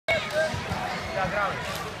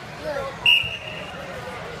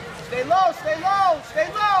Stay low, stay low, stay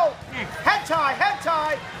low. Head tie, head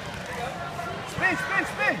tie. Spin, spin,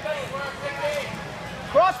 spin.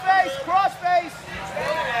 Cross face, cross face.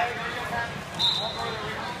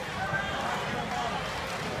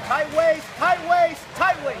 Tight waist, tight waist,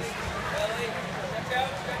 tight waist.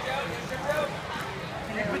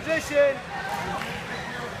 Reposition.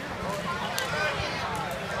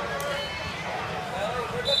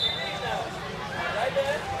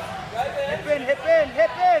 Hip in, hip in,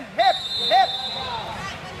 hip in, hip, hip.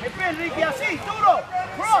 Hip in, Ricky, así, duro.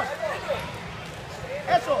 Cross.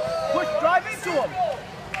 Eso, push, drive into him.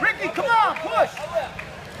 Ricky, come on, push.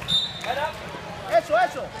 Eso,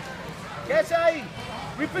 eso. Quédese ahí.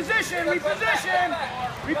 Reposition, reposition,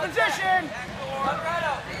 reposition.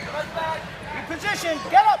 Reposition,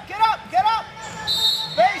 get up, get up, get up.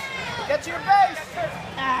 Base, get to your base.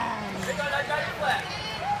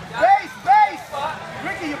 Base, base.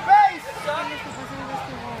 Ricky, your base.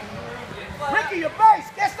 Ricky, your base.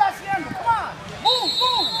 ¿Qué está haciendo? Come on. Move,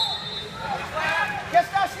 move. ¿Qué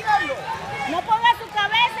está haciendo? No ponga su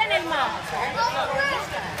cabeza en el mar.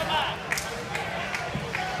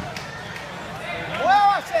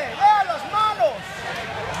 Muévase, vea las manos.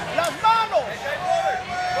 Las manos.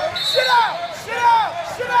 Sit out, sit out,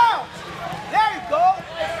 sit out. There you go.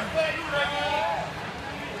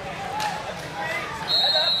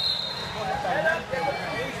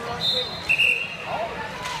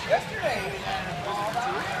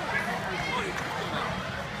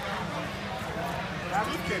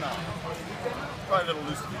 Probably a little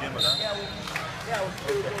loose to begin with, huh?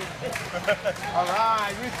 All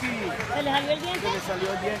right, Ricky. ¿Se le salió el diente? Se le salió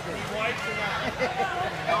el diente.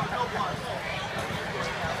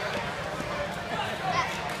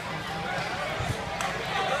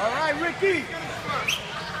 All right, Ricky.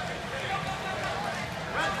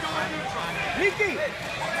 Ricky.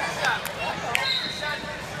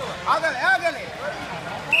 Hágale, hágale.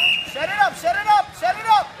 Set it up, set it up, set it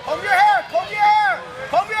up. Comb your hair, comb your hair.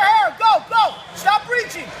 Comb your hair. Go, go. Stop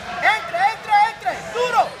reaching. Entre, entre, entre.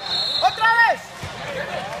 Duro. Otra vez.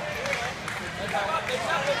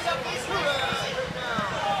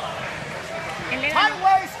 Tight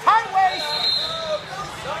waist, tight waist.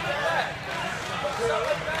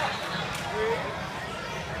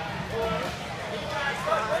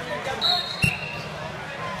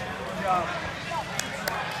 Good job.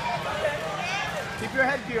 Keep your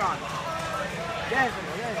headgear on. Yes,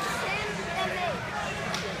 yes.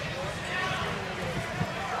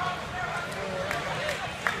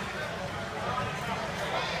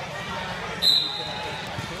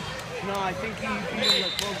 No, I think he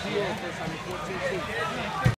like 12 deals for some 14.